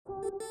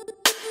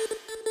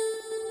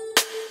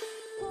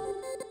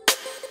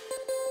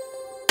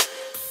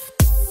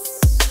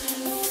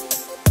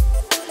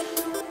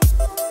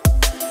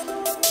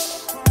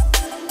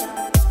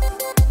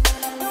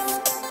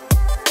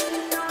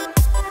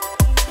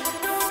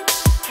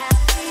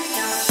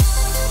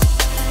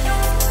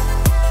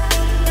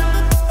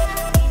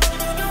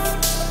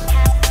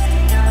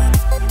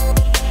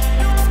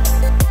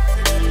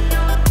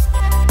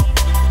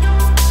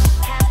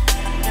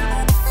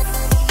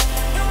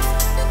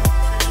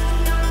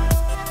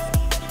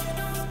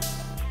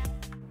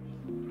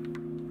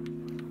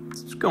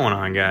What's going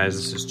on, guys?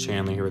 This is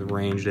Chandler here with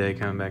Range Day,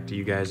 coming back to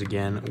you guys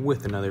again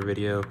with another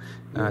video.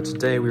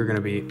 Today we're going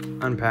to be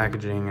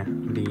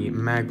unpackaging the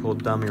Magpul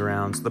Dummy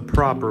Rounds the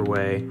proper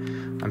way.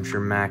 I'm sure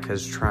Mac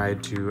has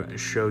tried to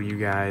show you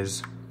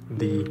guys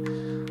the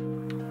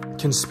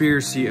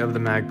conspiracy of the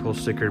Magpul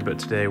sticker, but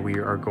today we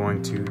are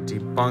going to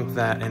debunk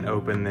that and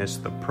open this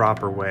the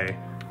proper way,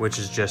 which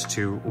is just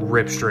to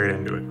rip straight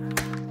into it,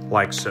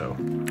 like so.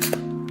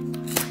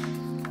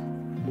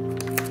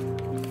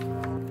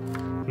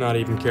 Not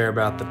even care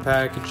about the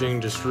packaging,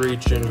 just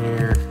reach in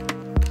here,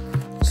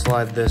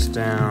 slide this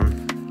down,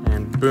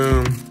 and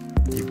boom,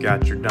 you've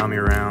got your dummy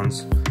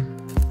rounds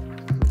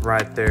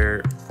right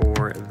there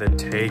for the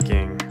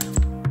taking.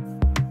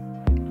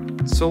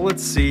 So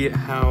let's see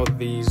how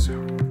these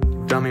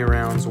dummy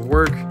rounds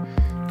work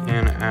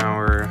in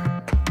our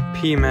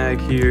PMag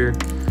here.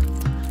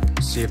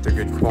 See if they're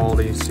good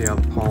quality, see how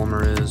the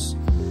polymer is.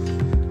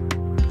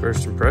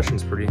 First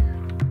impression's pretty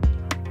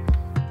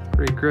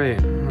great.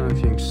 I don't know if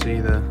you can see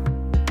the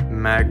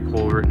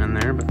Magpul written in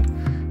there, but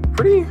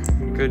pretty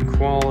good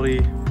quality.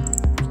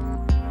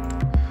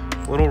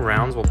 Little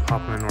rounds, we'll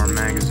pop them into our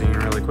magazine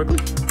really quickly.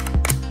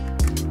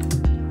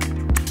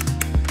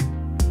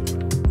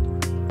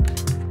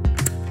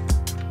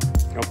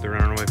 Oh, they're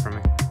running away from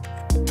me.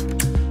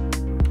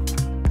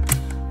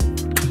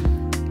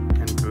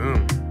 And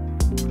boom,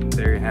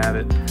 there you have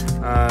it.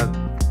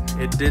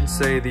 It did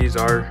say these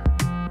are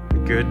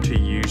good to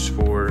use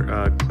for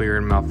clear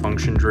and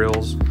malfunction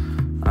drills,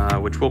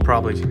 which we'll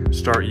probably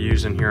start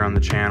using here on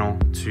the channel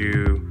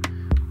to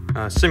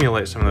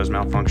simulate some of those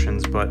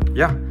malfunctions. But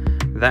yeah,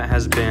 that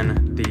has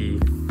been the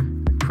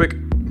quick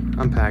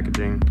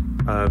unpackaging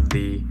of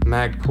the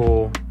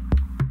Magpul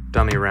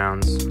Dummy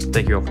Rounds.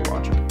 Thank you all for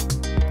watching.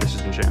 This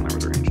has been Chandler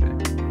with Range Day.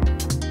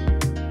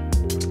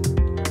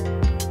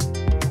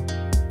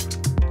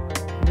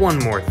 One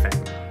more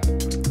thing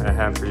that I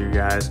have for you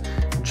guys.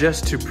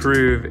 Just to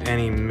prove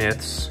any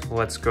myths,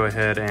 let's go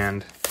ahead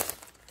and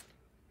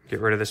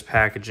get rid of this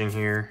packaging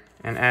here.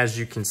 And as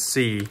you can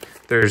see,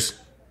 there's